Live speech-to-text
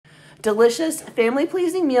Delicious,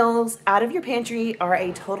 family-pleasing meals out of your pantry are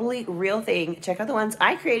a totally real thing. Check out the ones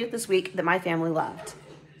I created this week that my family loved.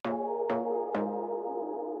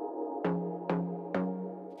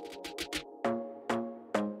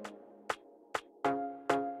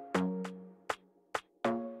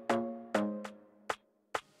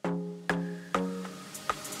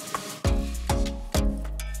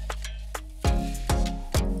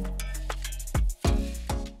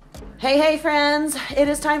 Hey friends, it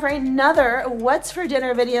is time for another What's for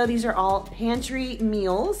Dinner video. These are all pantry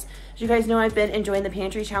meals. As you guys know, I've been enjoying the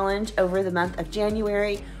pantry challenge over the month of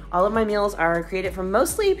January. All of my meals are created from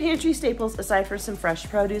mostly pantry staples aside from some fresh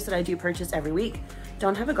produce that I do purchase every week.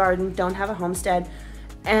 Don't have a garden, don't have a homestead,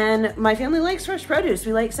 and my family likes fresh produce.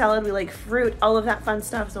 We like salad, we like fruit, all of that fun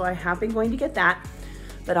stuff, so I have been going to get that.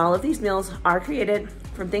 But all of these meals are created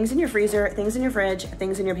from things in your freezer, things in your fridge,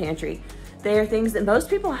 things in your pantry. They are things that most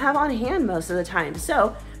people have on hand most of the time.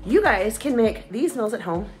 So you guys can make these meals at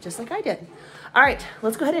home just like I did. All right,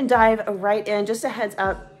 let's go ahead and dive right in. Just a heads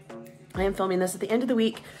up, I am filming this at the end of the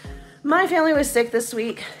week. My family was sick this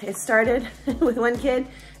week. It started with one kid,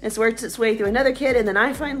 it's worked its way through another kid, and then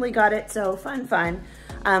I finally got it, so fun.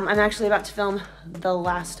 I'm actually about to film the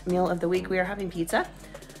last meal of the week. We are having pizza.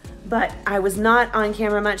 But I was not on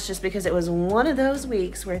camera much just because it was one of those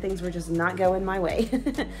weeks where things were just not going my way.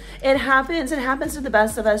 It happens to the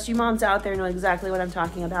best of us. You moms out there know exactly what I'm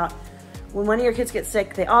talking about. When one of your kids gets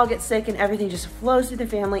sick, they all get sick and everything just flows through the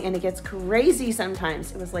family and it gets crazy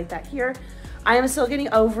sometimes. It was like that here. I am still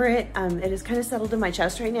getting over it. It is kind of settled in my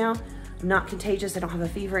chest right now. I'm not contagious, I don't have a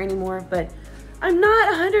fever anymore, but I'm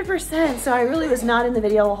not 100%, so I really was not in the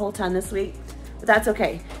video a whole ton this week. But that's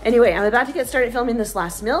okay. Anyway, I'm about to get started filming this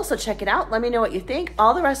last meal, so check it out. Let me know what you think.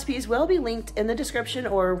 All the recipes will be linked in the description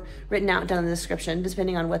or written out down in the description,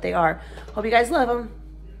 depending on what they are. Hope you guys love them.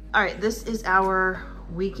 All right, this is our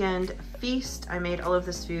weekend feast. I made all of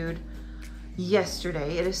this food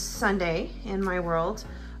yesterday. It is Sunday in my world.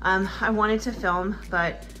 I wanted to film,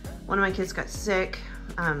 but one of my kids got sick.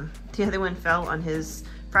 The other one fell on his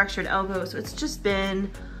fractured elbow, so it's just been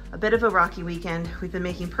a bit of a rocky weekend. We've been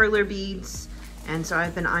making perler beads, and so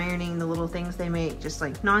I've been ironing the little things they make just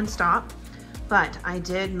like nonstop. But I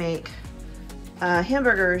did make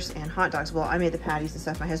hamburgers and hot dogs. Well, I made the patties and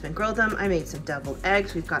stuff. My husband grilled them. I made some deviled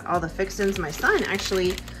eggs. We've got all the fixins. My son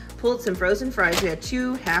actually pulled some frozen fries. We had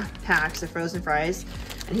 2 half packs of frozen fries,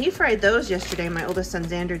 and he fried those yesterday. My oldest son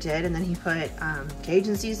Xander did, and then he put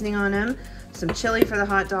Cajun seasoning on them, some chili for the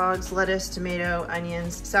hot dogs, lettuce, tomato,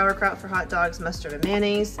 onions, sauerkraut for hot dogs, mustard and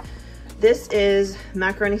mayonnaise. This is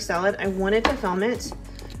macaroni salad. I wanted to film it.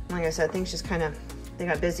 Like I said, things just they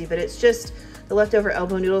got busy, but it's just the leftover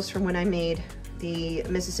elbow noodles from when I made the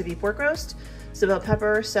Mississippi pork roast. So bell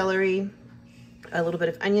pepper, celery, a little bit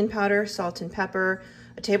of onion powder, salt and pepper,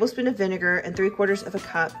 a tablespoon of vinegar, and 3/4 of a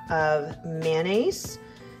cup of mayonnaise.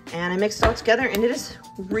 And I mixed it all together, and it is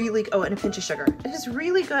really, oh, and a pinch of sugar. It is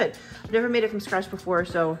really good. I've never made it from scratch before,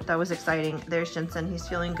 so that was exciting. There's Jensen, he's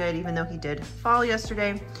feeling good, even though he did fall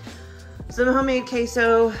yesterday. Some homemade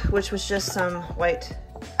queso, which was just some white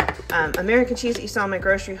American cheese that you saw in my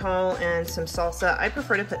grocery haul, and some salsa. I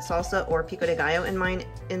prefer to put salsa or pico de gallo in mine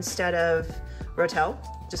instead of rotel,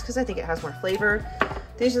 just because I think it has more flavor.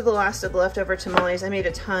 These are the last of the leftover tamales. I made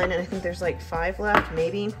a ton, and I think there's like 5 left,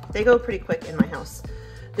 maybe. They go pretty quick in my house.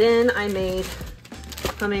 Then I made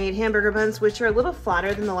homemade hamburger buns, which are a little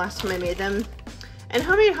flatter than the last time I made them. And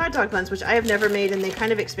homemade hot dog buns, which I have never made, and they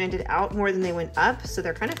kind of expanded out more than they went up, so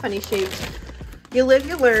they're kind of funny shaped. You live,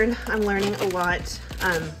 you learn. I'm learning a lot.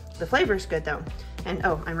 The flavor's good though. And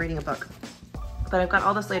oh, I'm reading a book. But I've got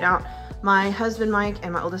all this laid out. My husband Mike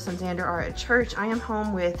and my oldest son Xander are at church. I am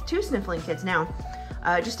home with 2 sniffling kids now.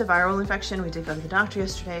 Just a viral infection. We did go to the doctor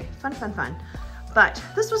yesterday. Fun. But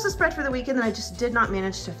this was the spread for the weekend that I just did not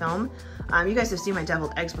manage to film. You guys have seen my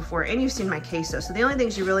deviled eggs before, and you've seen my queso. So the only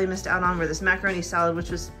things you really missed out on were this macaroni salad,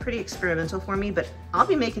 which was pretty experimental for me, but I'll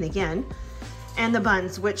be making again. And the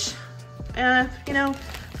buns, which, you know,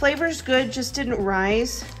 flavor's good, just didn't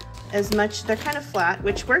rise as much. They're kind of flat,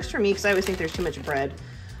 which works for me because I always think there's too much bread.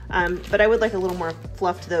 But I would like a little more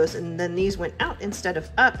fluff to those, and then these went out instead of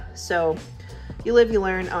up. So you live, you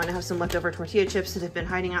learn. Oh, and I have some leftover tortilla chips that have been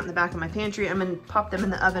hiding out in the back of my pantry. I'm gonna pop them in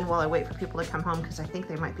the oven while I wait for people to come home because I think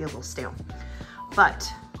they might be a little stale.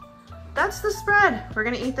 But that's the spread. We're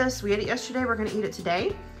gonna eat this. We ate it yesterday, we're gonna eat it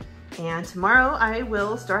today. And tomorrow I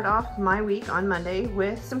will start off my week on Monday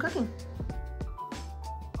with some cooking.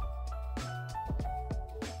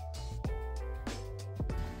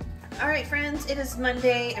 All right, friends, it is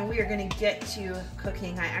Monday and we are gonna get to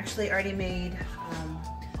cooking. I actually already made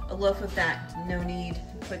a loaf of that no-knead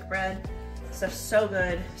quick bread. stuff's so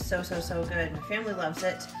good, so good. My family loves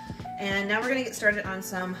it. And now we're gonna get started on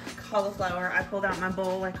some cauliflower. I pulled out my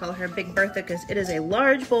bowl. I call her Big Bertha because it is a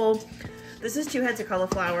large bowl. This is 2 heads of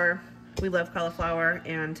cauliflower. We love cauliflower,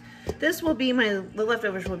 and this will be the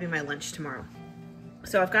leftovers will be my lunch tomorrow.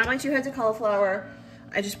 So I've got my 2 heads of cauliflower.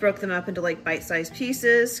 I just broke them up into like bite-sized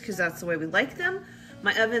pieces because that's the way we like them.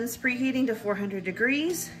 My oven's preheating to 400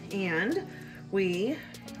 degrees, and we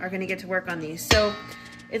are gonna get to work on these. So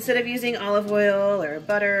instead of using olive oil or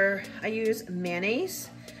butter, I use mayonnaise.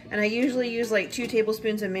 And I usually use like 2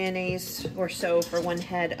 tablespoons of mayonnaise or so for 1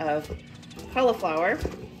 head of cauliflower.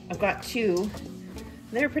 I've got 2.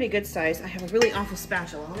 They're pretty good size. I have a really awful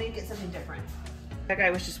spatula. Let me get something different. That guy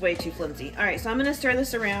was just way too flimsy. All right, so I'm gonna stir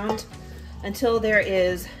this around until there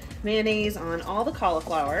is mayonnaise on all the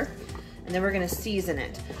cauliflower, and then we're gonna season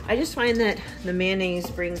it. I just find that the mayonnaise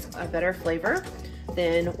brings a better flavor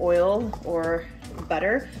than oil or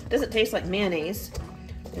butter. It doesn't taste like mayonnaise.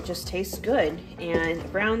 It just tastes good and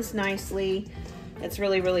it browns nicely. It's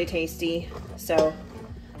really tasty. So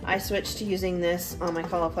I switched to using this on my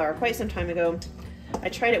cauliflower quite some time ago. I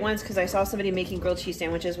tried it once because I saw somebody making grilled cheese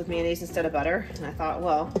sandwiches with mayonnaise instead of butter, and I thought,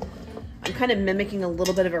 well, I'm kind of mimicking a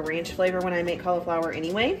little bit of a ranch flavor when I make cauliflower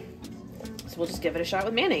anyway, so we'll just give it a shot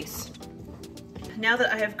with mayonnaise. Now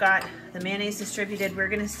that I have got the mayonnaise distributed, we're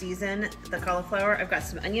gonna season the cauliflower. I've got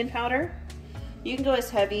some onion powder. You can go as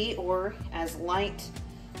heavy or as light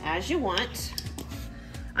as you want.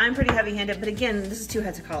 I'm pretty heavy-handed, but again, this is 2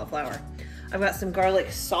 heads of cauliflower. I've got some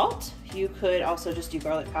garlic salt. You could also just do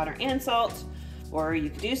garlic powder and salt, or you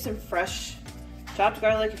could do some fresh chopped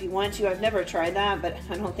garlic if you want to. I've never tried that, but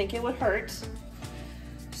I don't think it would hurt.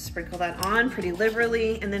 Sprinkle that on pretty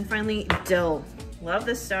liberally. And then finally, dill. Love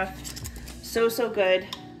this stuff. So good.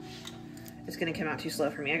 It's gonna come out too slow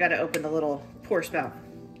for me. I gotta open the little pour spout.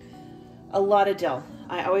 A lot of dill.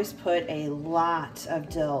 I always put a lot of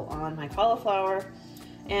dill on my cauliflower,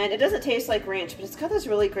 and it doesn't taste like ranch, but it's got this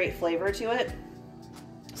really great flavor to it.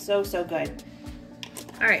 So good.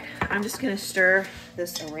 All right, I'm just gonna stir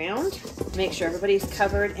this around, make sure everybody's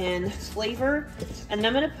covered in flavor, and then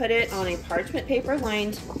I'm gonna put it on a parchment paper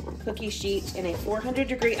lined cookie sheet in a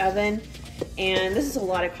 400-degree oven. And this is a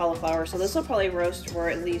lot of cauliflower, so this will probably roast for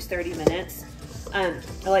at least 30 minutes. I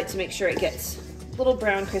like to make sure it gets little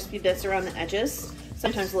brown crispy bits around the edges,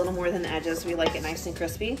 sometimes a little more than the edges. We like it nice and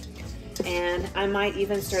crispy. And I might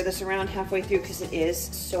even stir this around halfway through because it is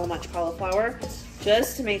so much cauliflower,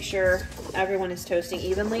 just to make sure everyone is toasting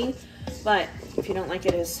evenly. But if you don't like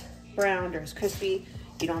it as browned or as crispy,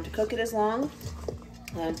 you don't have to cook it as long.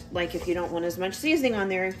 Like if you don't want as much seasoning on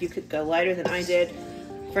there, you could go lighter than I did.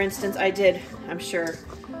 For instance, I did, I'm sure,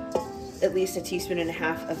 at least 1.5 teaspoons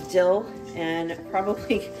of dill and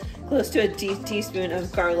probably close to a teaspoon of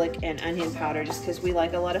garlic and onion powder, just because we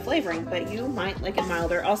like a lot of flavoring, but you might like it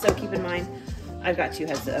milder. Also, keep in mind, I've got 2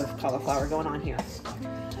 heads of cauliflower going on here.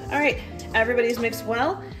 All right, everybody's mixed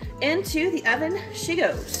well. Into the oven she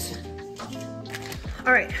goes.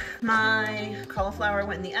 All right, my cauliflower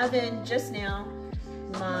went in the oven just now.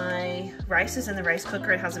 My rice is in the rice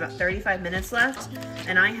cooker. It has about 35 minutes left,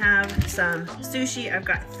 and I have some sushi. I've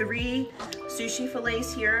got 3 sushi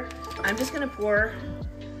fillets here. I'm just gonna pour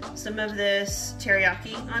some of this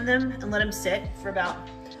teriyaki on them and let them sit for about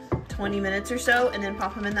 20 minutes or so, and then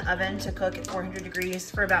pop them in the oven to cook at 400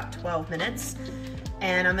 degrees for about 12 minutes.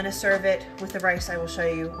 And I'm gonna serve it with the rice. I will show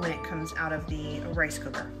you when it comes out of the rice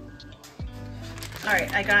cooker. All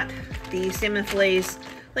right, I got the salmon fillets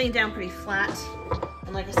laying down pretty flat.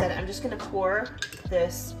 And like I said, I'm just gonna pour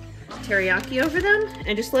this teriyaki over them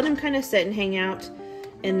and just let them kind of sit and hang out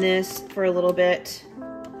in this for a little bit.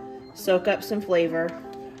 Soak up some flavor.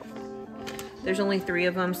 There's only 3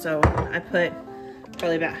 of them, so I put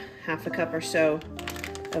probably about 1/2 cup or so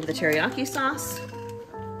of the teriyaki sauce.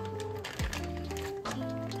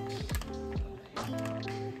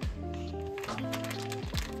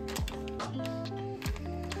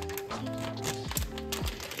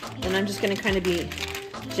 And I'm just gonna kind of be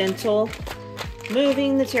gentle,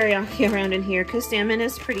 moving the teriyaki around in here because salmon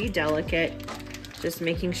is pretty delicate. Just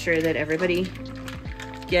making sure that everybody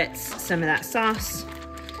gets some of that sauce.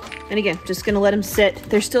 And again, just gonna let them sit.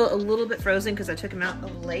 They're still a little bit frozen because I took them out a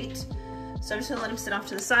little late. So I'm just gonna let them sit off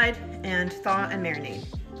to the side and thaw and marinate.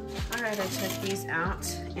 All right, I took these out,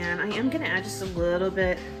 and I am gonna add just a little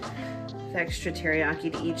bit of extra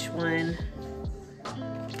teriyaki to each one,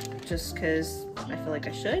 just because I feel like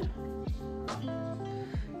I should.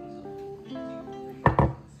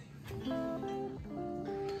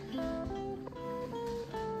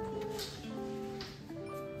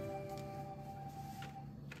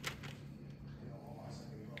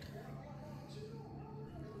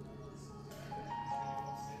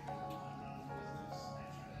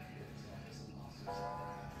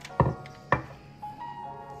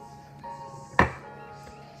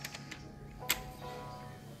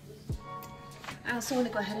 also want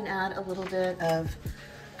to go ahead and add a little bit of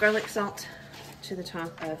garlic salt to the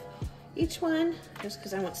top of each one, just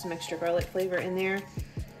because I want some extra garlic flavor in there.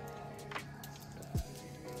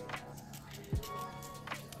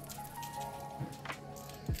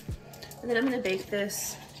 And then I'm going to bake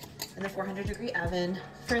this in the 400-degree oven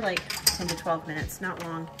for like 10 to 12 minutes, not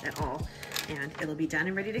long at all, and it'll be done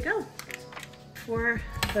and ready to go. For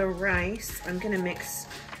the rice, I'm going to mix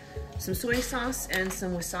some soy sauce and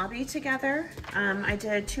some wasabi together. I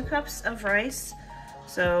did 2 cups of rice,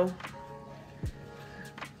 so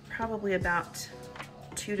probably about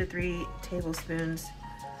 2 to 3 tablespoons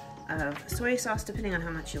of soy sauce, depending on how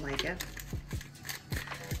much you like it.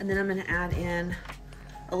 And then I'm going to add in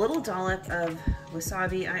a little dollop of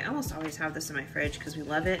wasabi. I almost always have this in my fridge because we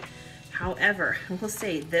love it. However, I will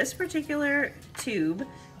say this particular tube,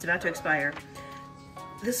 it's about to expire.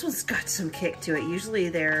 This one's got some kick to it. Usually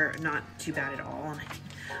they're not too bad at all. And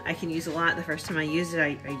I can use a lot. The first time I used it,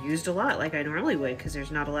 I used a lot like I normally would because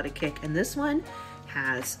there's not a lot of kick. And this one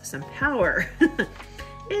has some power.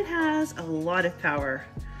 It has a lot of power.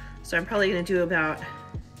 So I'm probably gonna do about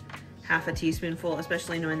half a teaspoonful,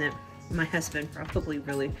 especially knowing that my husband probably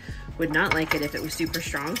really would not like it if it was super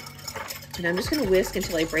strong. And I'm just gonna whisk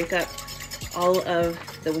until I break up all of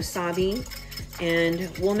the wasabi, and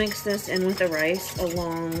we'll mix this in with the rice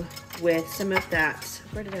along with some of that,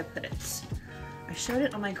 where did I put it? I showed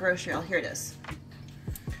it on my grocery, here it is.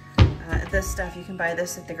 This stuff, you can buy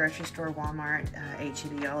this at the grocery store, Walmart,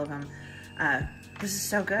 H-E-B, all of them. This is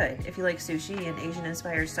so good. If you like sushi and Asian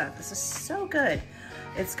inspired stuff, this is so good.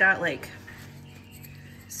 It's got like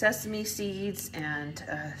sesame seeds and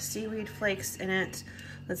seaweed flakes in it.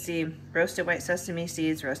 Let's see, roasted white sesame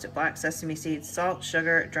seeds, roasted black sesame seeds, salt,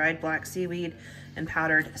 sugar, dried black seaweed, and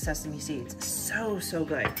powdered sesame seeds. So, so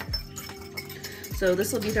good. So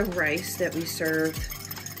this will be the rice that we serve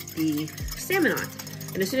the salmon on.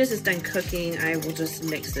 And as soon as it's done cooking, I will just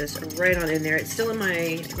mix this right on in there. It's still in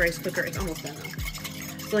my rice cooker. It's almost done though.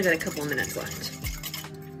 It's only got a couple of minutes left.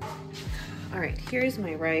 All right, here's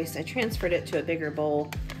my rice. I transferred it to a bigger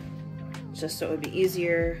bowl just so it would be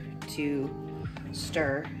easier to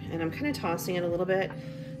stir. And I'm kind of tossing it a little bit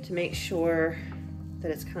to make sure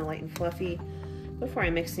that it's kind of light and fluffy before I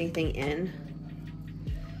mix anything in.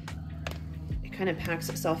 It kind of packs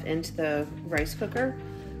itself into the rice cooker.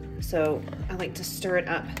 So I like to stir it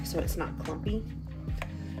up so it's not clumpy.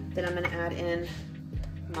 Then I'm gonna add in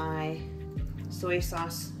my soy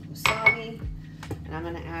sauce wasabi, and I'm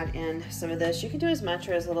gonna add in some of this. You can do as much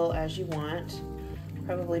or as little as you want.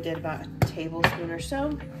 Probably did about a tablespoon or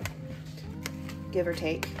so, give or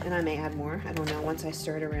take, and I may add more. I don't know, once I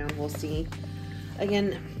stir it around, we'll see.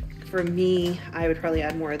 Again, for me, I would probably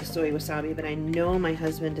add more of the soy wasabi, but I know my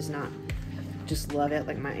husband does not just love it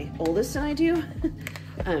like my oldest and I do.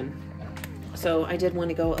 So I did want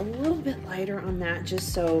to go a little bit lighter on that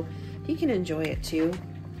just so he can enjoy it too.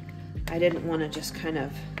 I didn't want to just kind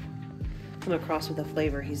of come across with a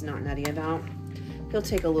flavor he's not nutty about. He'll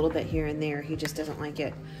take a little bit here and there. He just doesn't like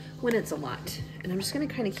it when it's a lot. And I'm just going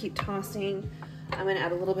to kind of keep tossing. I'm going to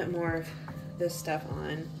add a little bit more of this stuff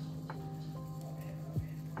on.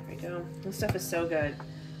 There we go. This stuff is so good.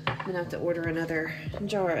 I'm going to have to order another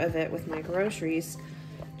jar of it with my groceries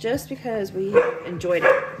just because we enjoyed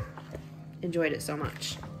it so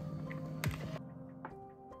much.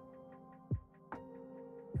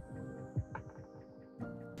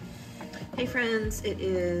 Hey friends, it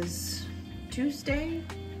is Tuesday.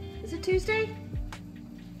 Is it Tuesday?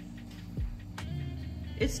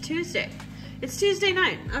 It's Tuesday. It's Tuesday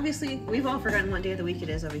night. Obviously, we've all forgotten what day of the week it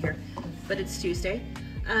is over here, but it's Tuesday.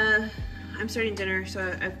 I'm starting dinner,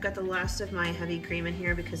 so I've got the last of my heavy cream in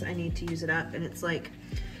here because I need to use it up, and it's like,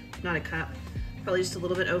 not a cup, probably just a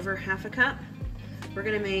little bit over half a cup. We're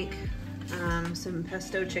gonna make some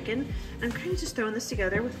pesto chicken. I'm kind of just throwing this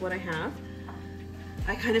together with what I have.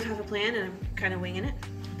 I kind of have a plan and I'm kind of winging it.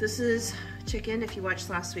 This is chicken. If you watched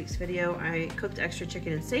last week's video, I cooked extra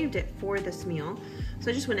chicken and saved it for this meal. So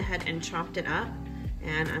I just went ahead and chopped it up,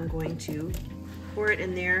 and I'm going to pour it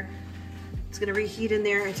in there. It's gonna reheat in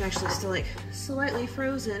there. It's actually still like slightly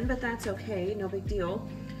frozen, but that's okay, no big deal.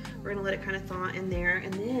 We're gonna let it kind of thaw in there,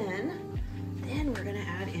 and then we're gonna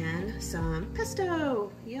add in some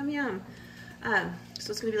pesto. Yum, yum. So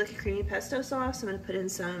it's gonna be like a creamy pesto sauce. I'm gonna put in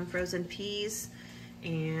some frozen peas,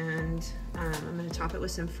 and I'm gonna top it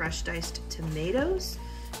with some fresh diced tomatoes.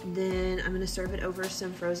 And then I'm gonna serve it over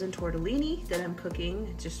some frozen tortellini that I'm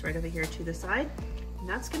cooking just right over here to the side. And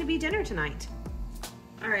that's gonna be dinner tonight.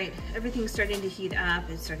 All right, everything's starting to heat up.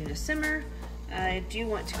 It's starting to simmer. I do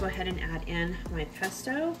want to go ahead and add in my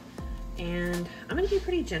pesto. And I'm gonna be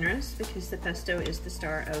pretty generous because the pesto is the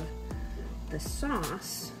star of the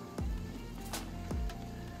sauce.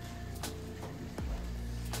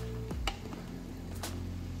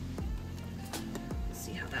 Let's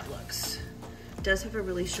see how that looks. It does have a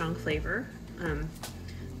really strong flavor.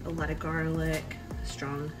 A lot of garlic,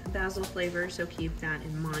 strong basil flavor, so keep that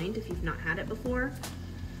in mind if you've not had it before.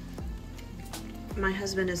 My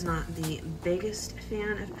husband is not the biggest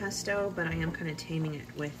fan of pesto, but I am kind of taming it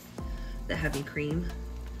with the heavy cream.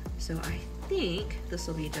 So I think this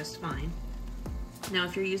will be just fine. Now,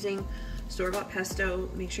 if you're using store-bought pesto,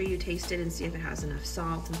 make sure you taste it and see if it has enough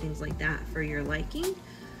salt and things like that for your liking.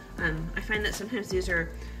 I find that sometimes these are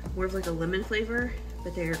more of like a lemon flavor,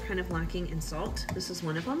 but they're kind of lacking in salt. This is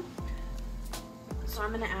one of them. So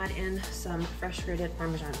I'm gonna add in some fresh grated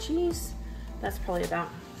Parmesan cheese. That's probably about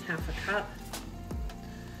half a cup.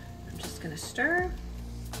 I'm just gonna stir.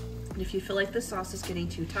 And if you feel like the sauce is getting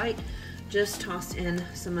too tight, just toss in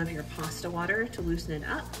some of your pasta water to loosen it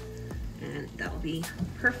up, and that will be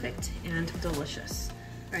perfect and delicious.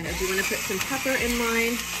 All right, I do wanna put some pepper in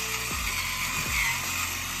mine.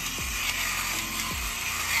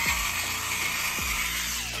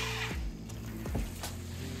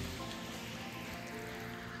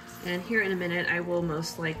 And here in a minute, I will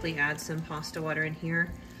most likely add some pasta water in here.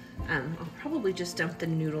 I'll probably just dump the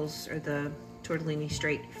noodles or the tortellini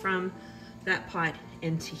straight from that pot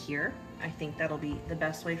into here. I think that'll be the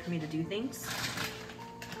best way for me to do things.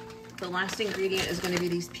 The last ingredient is going to be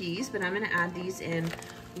these peas, but I'm going to add these in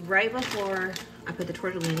right before I put the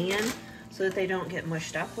tortellini in so that they don't get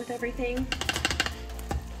mushed up with everything.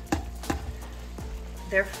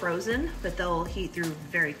 They're frozen, but they'll heat through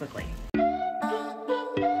very quickly.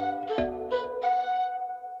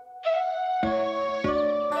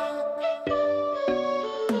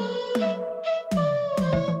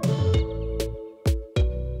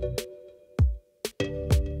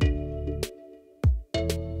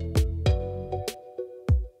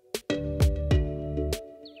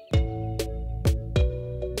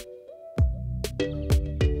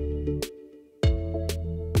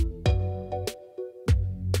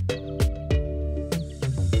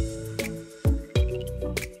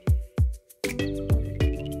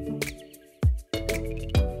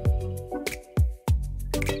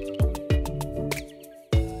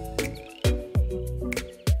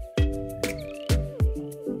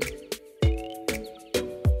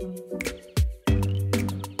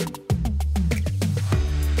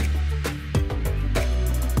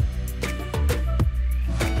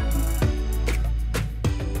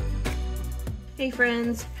 Hey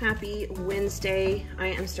friends, happy Wednesday. I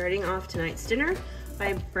am starting off tonight's dinner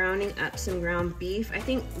by browning up some ground beef. I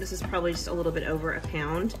think this is probably just a little bit over a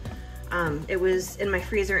pound. It was in my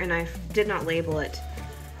freezer and I did not label it,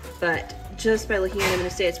 but just by looking at it, I'm gonna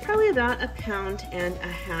say it's probably about 1.5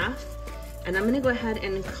 pounds. And I'm gonna go ahead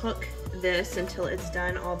and cook this until it's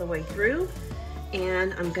done all the way through.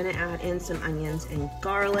 And I'm gonna add in some onions and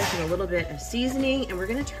garlic and a little bit of seasoning, and we're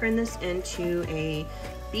gonna turn this into a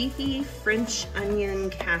beefy French onion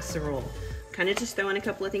casserole. Kind of just throwing a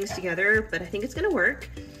couple of things together, but I think it's gonna work.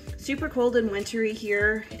 Super cold and wintry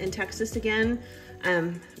here in Texas again.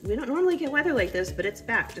 We don't normally get weather like this, but it's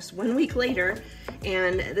back just 1 week later.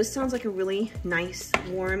 And this sounds like a really nice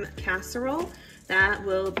warm casserole that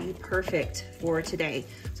will be perfect for today.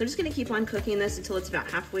 So I'm just gonna keep on cooking this until it's about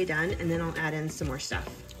halfway done, and then I'll add in some more stuff.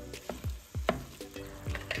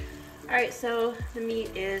 All right, so the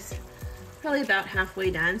meat is probably about halfway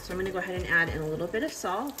done, so I'm gonna go ahead and add in a little bit of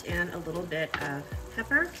salt and a little bit of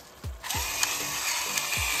pepper.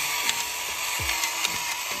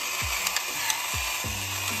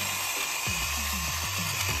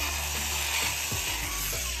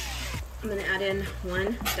 I'm gonna add in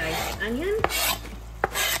 1 diced onion.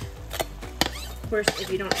 Of course, if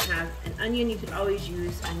you don't have an onion, you could always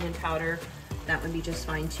use onion powder. That would be just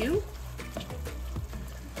fine too.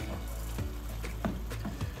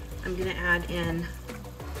 I'm gonna add in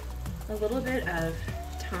a little bit of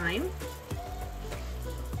thyme.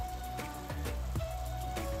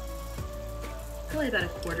 Probably about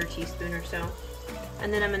 1/4 teaspoon or so.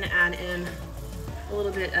 And then I'm gonna add in a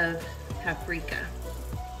little bit of paprika.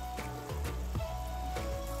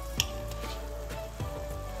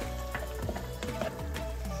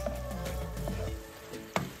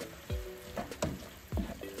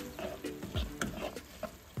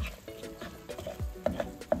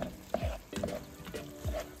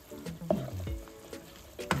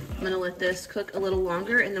 I'm gonna let this cook a little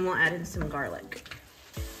longer, and then we'll add in some garlic.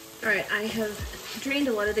 All right, I have drained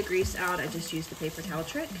a lot of the grease out. I just used the paper towel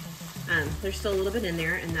trick. There's still a little bit in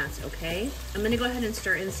there, and that's okay. I'm gonna go ahead and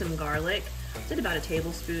stir in some garlic. I did about 1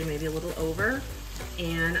 tablespoon, maybe a little over.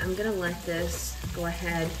 And I'm gonna let this go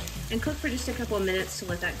ahead and cook for just a couple of minutes to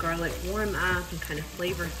let that garlic warm up and kind of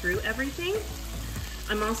flavor through everything.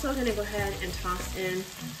 I'm also gonna go ahead and toss in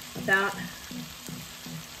about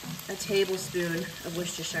a tablespoon of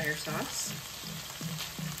Worcestershire sauce.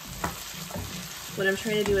 What I'm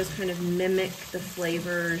trying to do is kind of mimic the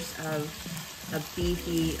flavors of a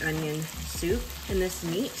beefy onion soup in this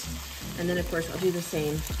meat. And then of course I'll do the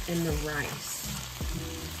same in the rice.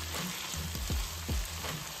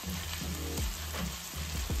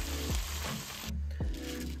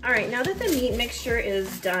 All right, now that the meat mixture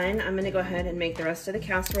is done, I'm gonna go ahead and make the rest of the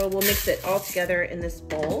casserole. We'll mix it all together in this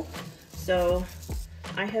bowl. So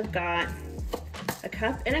I have got 1.5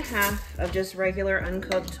 cups of just regular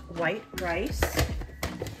uncooked white rice.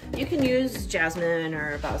 You can use jasmine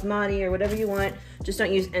or basmati or whatever you want. Just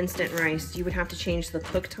don't use instant rice. You would have to change the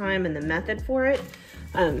cook time and the method for it.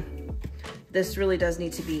 This really does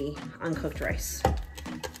need to be uncooked rice.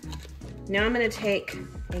 Now I'm gonna take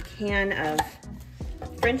a can of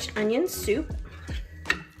French onion soup,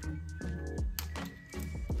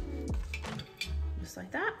 just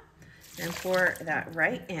like that, and pour that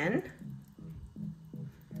right in.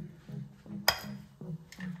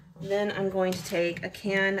 Then I'm going to take a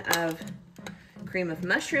can of cream of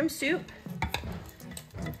mushroom soup,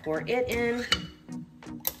 pour it in.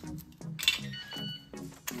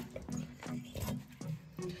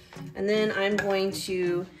 And then I'm going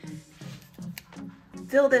to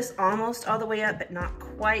fill this almost all the way up, but not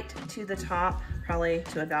quite to the top, probably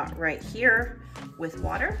to about right here with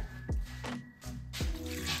water.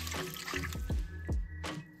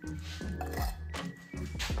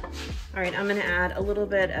 All right, I'm gonna add a little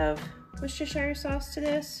bit of Worcestershire sauce to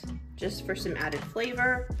this, just for some added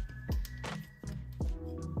flavor.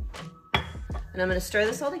 And I'm gonna stir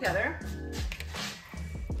this all together.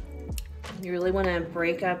 You really wanna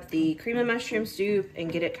break up the cream of mushroom soup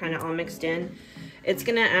and get it kind of all mixed in. It's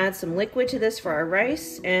gonna add some liquid to this for our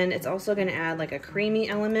rice, and it's also gonna add like a creamy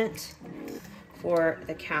element for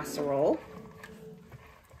the casserole.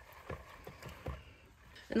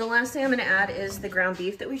 And the last thing I'm gonna add is the ground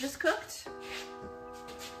beef that we just cooked.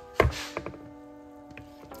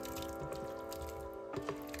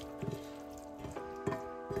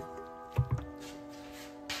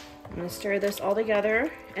 I'm gonna stir this all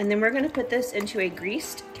together, and then we're gonna put this into a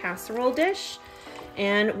greased casserole dish.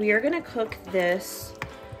 And we are gonna cook this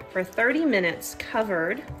for 30 minutes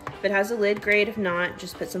covered. If it has a lid, great. If not,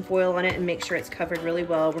 just put some foil on it and make sure it's covered really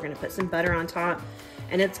well. We're gonna put some butter on top,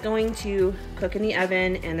 and it's going to cook in the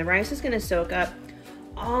oven, and the rice is gonna soak up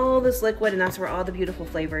all this liquid, and that's where all the beautiful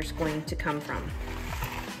flavor is going to come from.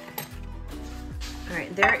 All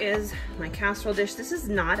right, there is my casserole dish. This is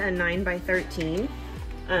not a 9 by 13.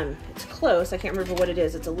 It's close, I can't remember what it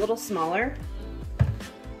is. It's a little smaller,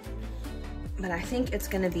 but I think it's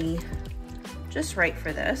gonna be just right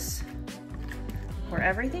for this. Pour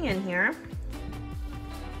everything in here.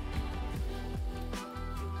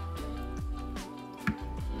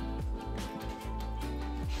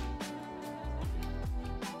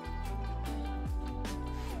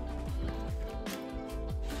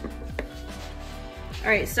 All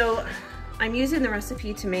right, so I'm using the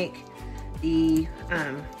recipe to make the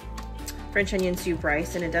French onion soup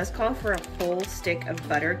rice, and it does call for a whole stick of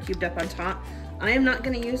butter cubed up on top. I am not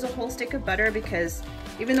gonna use a whole stick of butter because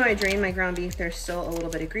even though I drained my ground beef, there's still a little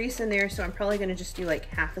bit of grease in there, so I'm probably gonna just do like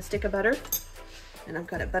half a stick of butter. And I've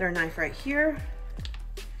got a butter knife right here.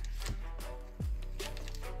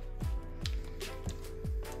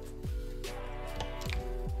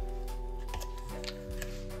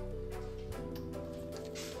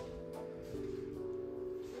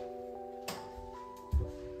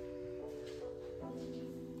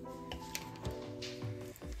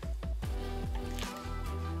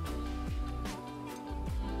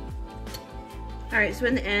 All right, so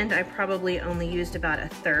in the end, I probably only used about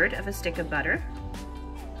 1/3 of a stick of butter.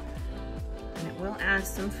 And it will add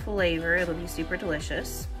some flavor. It'll be super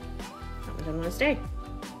delicious. That one doesn't want to stay.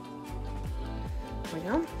 There we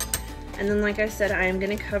go. And then, like I said, I am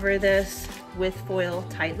gonna cover this with foil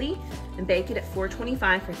tightly and bake it at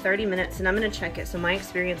 425 for 30 minutes, and I'm gonna check it. So my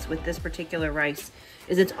experience with this particular rice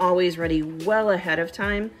is it's always ready well ahead of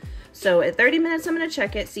time. So at 30 minutes, I'm gonna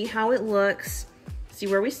check it, see how it looks, see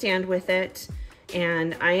where we stand with it.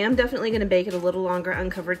 And I am definitely gonna bake it a little longer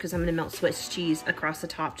uncovered because I'm gonna melt Swiss cheese across the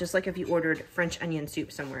top, just like if you ordered French onion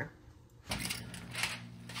soup somewhere.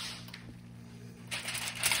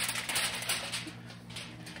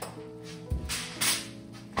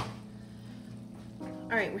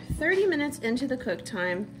 All right, we're 30 minutes into the cook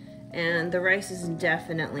time, and the rice is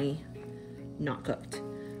definitely not cooked.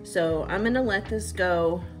 So I'm gonna let this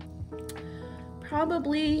go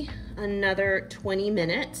probably another 20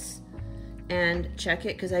 minutes and check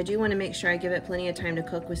it, because I do want to make sure I give it plenty of time to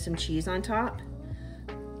cook with some cheese on top.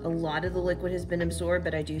 A lot of the liquid has been absorbed,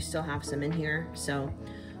 but I do still have some in here, so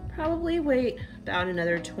probably wait about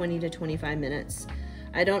another 20 to 25 minutes.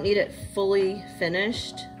 I don't need it fully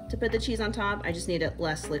finished to put the cheese on top. I just need it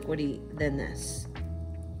less liquidy than this.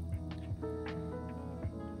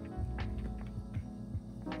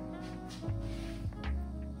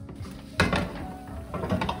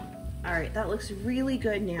 All right, that looks really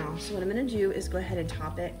good now. So what I'm gonna do is go ahead and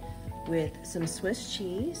top it with some Swiss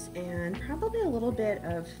cheese and probably a little bit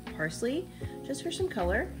of parsley, just for some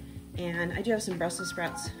color. And I do have some Brussels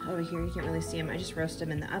sprouts over here. You can't really see them. I just roast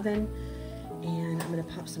them in the oven. And I'm gonna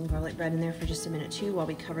pop some garlic bread in there for just a minute too while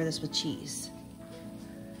we cover this with cheese.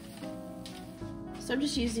 So I'm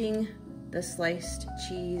just using the sliced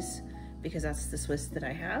cheese because that's the Swiss that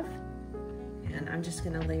I have. And I'm just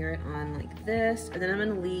gonna layer it on like this. And then I'm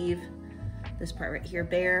gonna leave this part right here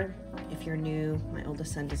bare. If you're new, my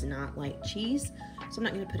oldest son does not like cheese, so I'm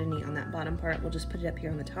not gonna put any on that bottom part. We'll just put it up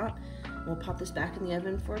here on the top. We'll pop this back in the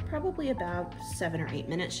oven for probably about 7 or 8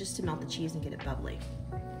 minutes just to melt the cheese and get it bubbly.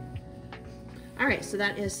 All right, so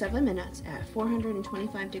that is 7 minutes at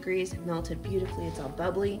 425 degrees. It melted beautifully, it's all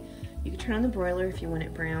bubbly. You can turn on the broiler if you want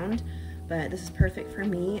it browned, but this is perfect for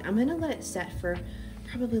me. I'm gonna let it set for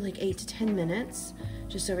probably like 8 to 10 minutes,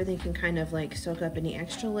 just so everything can kind of like soak up any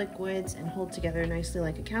extra liquids and hold together nicely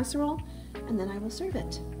like a casserole, and then I will serve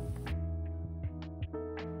it.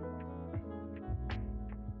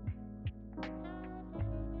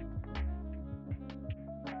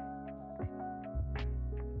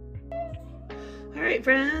 All right,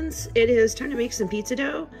 friends, it is time to make some pizza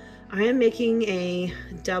dough. I am making a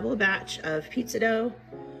double batch of pizza dough.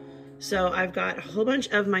 So I've got a whole bunch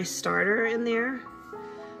of my starter in there,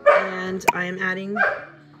 and I'm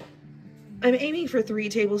aiming for 3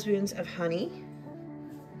 tablespoons of honey.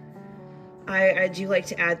 I do like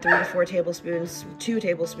to add 3 to 4 tablespoons, 2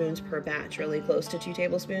 tablespoons per batch, really close to 2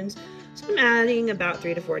 tablespoons. So I'm adding about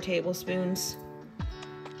 3 to 4 tablespoons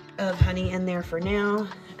of honey in there for now.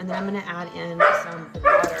 And then I'm gonna add in some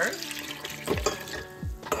water.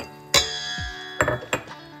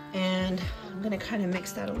 And I'm gonna kind of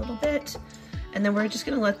mix that a little bit. And then we're just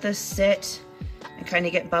gonna let this sit and kind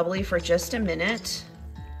of get bubbly for just a minute.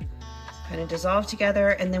 Kind of dissolve together,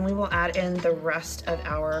 and then we will add in the rest of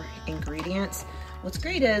our ingredients. What's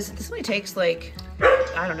great is this only takes like,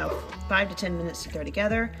 I don't know, 5 to 10 minutes to throw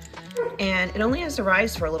together. And it only has to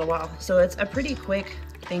rise for a little while. So it's a pretty quick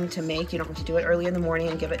thing to make. You don't have to do it early in the morning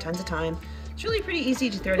and give it tons of time. It's really pretty easy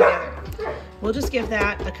to throw together. We'll just give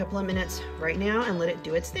that a couple of minutes right now and let it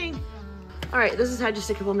do its thing. All right, this has had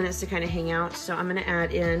just a couple minutes to kind of hang out. So I'm gonna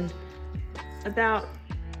add in about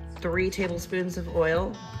 3 tablespoons of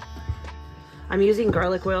oil. I'm using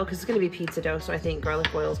garlic oil because it's gonna be pizza dough, so I think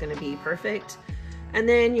garlic oil is gonna be perfect. And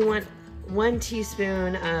then you want 1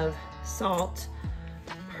 teaspoon of salt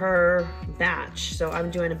per batch. So I'm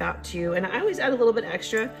doing about 2, and I always add a little bit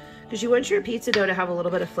extra because you want your pizza dough to have a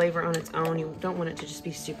little bit of flavor on its own. You don't want it to just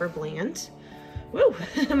be super bland. Woo,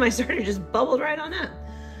 my starter just bubbled right on up.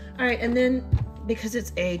 All right, and then because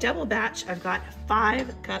it's a double batch, I've got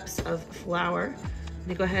 5 cups of flour. I'm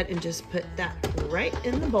gonna go ahead and just put that right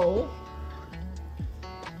in the bowl.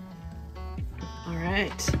 All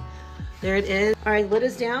right, there it is. All right, lid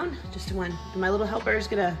is down, just 1. My little helper is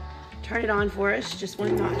gonna turn it on for us, just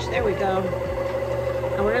 1 notch. There we go.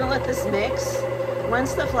 And we're gonna let this mix.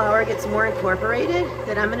 Once the flour gets more incorporated,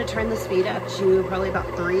 then I'm gonna turn the speed up to probably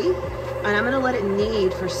about 3, and I'm gonna let it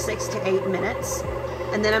knead for 6 to 8 minutes.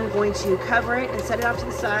 And then I'm going to cover it and set it off to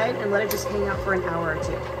the side and let it just hang out for an hour or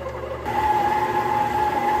 2.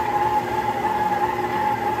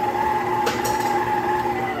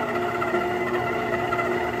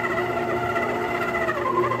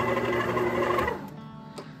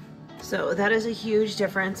 So that is a huge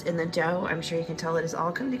difference in the dough. I'm sure you can tell it has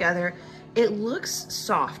all come together. It looks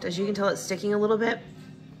soft. As you can tell, it's sticking a little bit.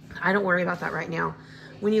 I don't worry about that right now.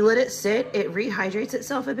 When you let it sit, it rehydrates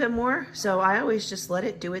itself a bit more. So I always just let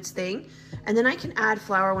it do its thing. And then I can add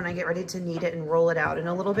flour when I get ready to knead it and roll it out in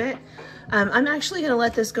a little bit. I'm actually gonna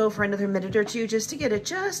let this go for another minute or 2 just to get it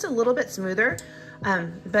just a little bit smoother.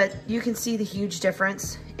 But you can see the huge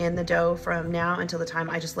difference in the dough from now until the time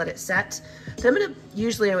I just let it set. So I'm gonna,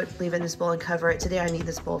 usually I would leave it in this bowl and cover it. Today I need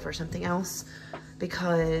this bowl for something else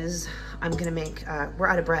because I'm gonna make, we're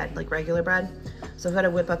out of bread, like regular bread. So I've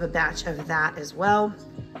gotta whip up a batch of that as well.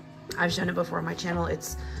 I've shown it before on my channel.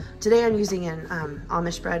 Today I'm using an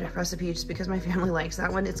Amish bread recipe just because my family likes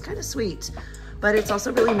that one. It's kind of sweet. but it's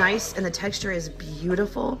also really nice and the texture is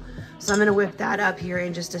beautiful. So I'm gonna whip that up here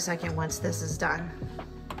in just a second once this is done.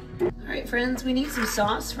 All right, friends, we need some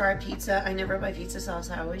sauce for our pizza. I never buy pizza sauce,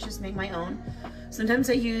 I always just make my own. Sometimes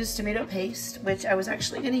I use tomato paste, which I was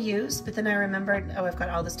actually gonna use, but then I remembered, oh, I've got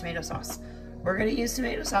all this tomato sauce. We're gonna use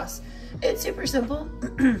tomato sauce. It's super simple.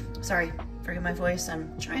 Sorry, forgive my voice.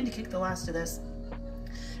 I'm trying to kick the last of this.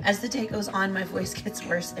 As the day goes on, my voice gets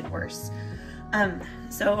worse and worse.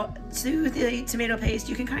 So to the tomato paste,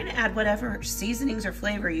 you can kind of add whatever seasonings or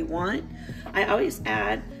flavor you want. I always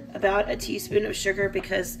add about a teaspoon of sugar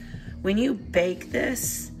because when you bake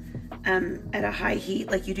this at a high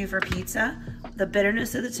heat like you do for pizza, the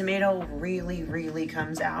bitterness of the tomato really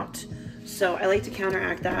comes out. So I like to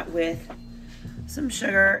counteract that with some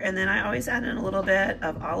sugar, and then I always add in a little bit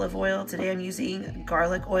of olive oil. Today I'm using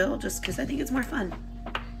garlic oil just because I think it's more fun.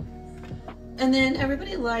 And then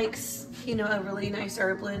everybody likes, you know, a really nice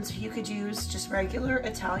herb blend, so you could use just regular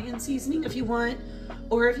Italian seasoning if you want,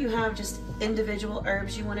 or if you have just individual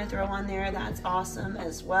herbs you want to throw on there, that's awesome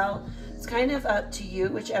as well. It's kind of up to you,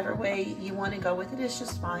 whichever way you want to go with it is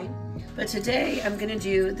just fine. But today I'm gonna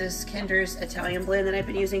do this Kinders Italian blend that I've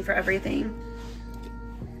been using for everything.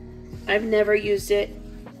 I've never used it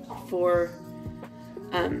for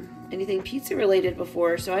anything pizza related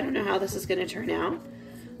before, so I don't know how this is gonna turn out,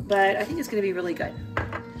 but I think it's gonna be really good.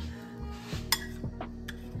 I'm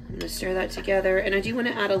gonna stir that together, and I do want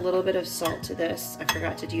to add a little bit of salt to this. I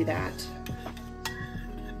forgot to do that.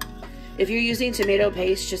 If you're using tomato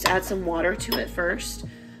paste, just add some water to it first,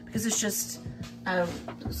 because it's just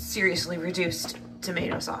seriously reduced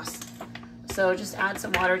tomato sauce. So just add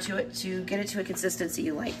some water to it to get it to a consistency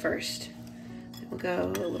you like first. We'll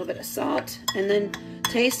go a little bit of salt, and then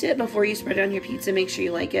taste it before you spread it on your pizza. Make sure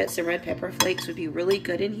you like it. Some red pepper flakes would be really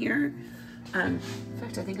good in here. In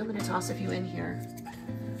fact, I think I'm gonna toss a few in here.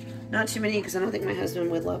 Not too many, because I don't think my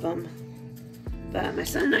husband would love them, but my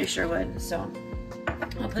son and I sure would, so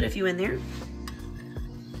I'll put a few in there.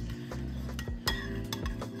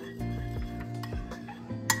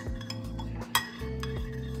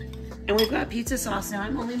 And we've got pizza sauce now.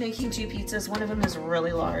 I'm only making 2 pizzas. One of them is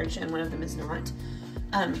really large and one of them is not.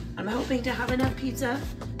 I'm hoping to have enough pizza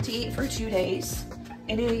to eat for 2 days.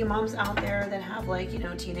 Any of you moms out there that have, like, you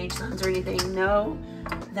know, teenage sons or anything, know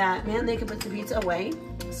that, man, they can put the pizza away.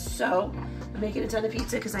 So I'm making a ton of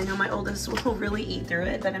pizza because I know my oldest will really eat through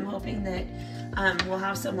it, but I'm hoping that we'll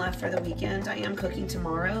have some left for the weekend. I am cooking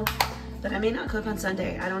tomorrow, but I may not cook on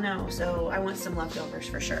Sunday. I don't know, so I want some leftovers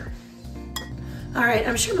for sure. All right,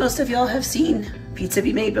 I'm sure most of y'all have seen pizza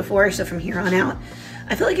be made before, so from here on out,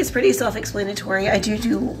 I feel like it's pretty self-explanatory. I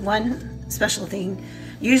do one special thing.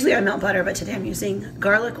 Usually I melt butter, but today I'm using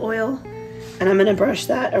garlic oil, and I'm gonna brush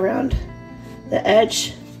that around the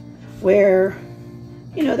edge where,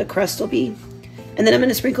 you know, the crust will be. And then I'm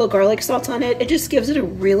gonna sprinkle garlic salt on it. It just gives it a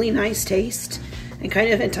really nice taste and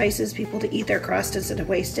kind of entices people to eat their crust instead of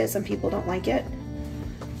waste it. Some people don't like it,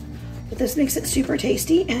 but this makes it super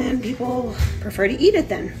tasty and people prefer to eat it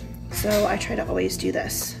then. So I try to always do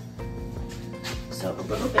this. So a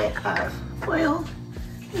little bit of oil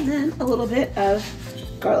and then a little bit of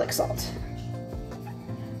garlic salt.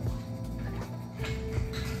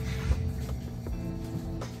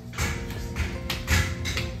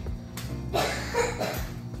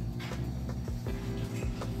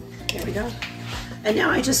 There we go. And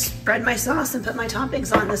now I just spread my sauce and put my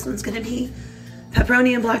toppings on. This one's gonna be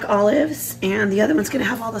pepperoni and black olives, and the other one's gonna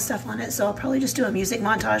have all the stuff on it. So I'll probably just do a music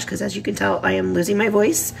montage because, as you can tell, I am losing my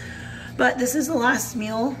voice. But this is the last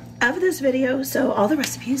meal of this video, so all the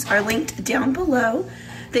recipes are linked down below.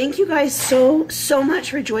 Thank you guys so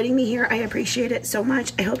much for joining me here. I appreciate it so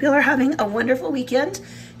much. I hope y'all are having a wonderful weekend,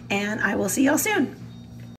 and I will see y'all soon.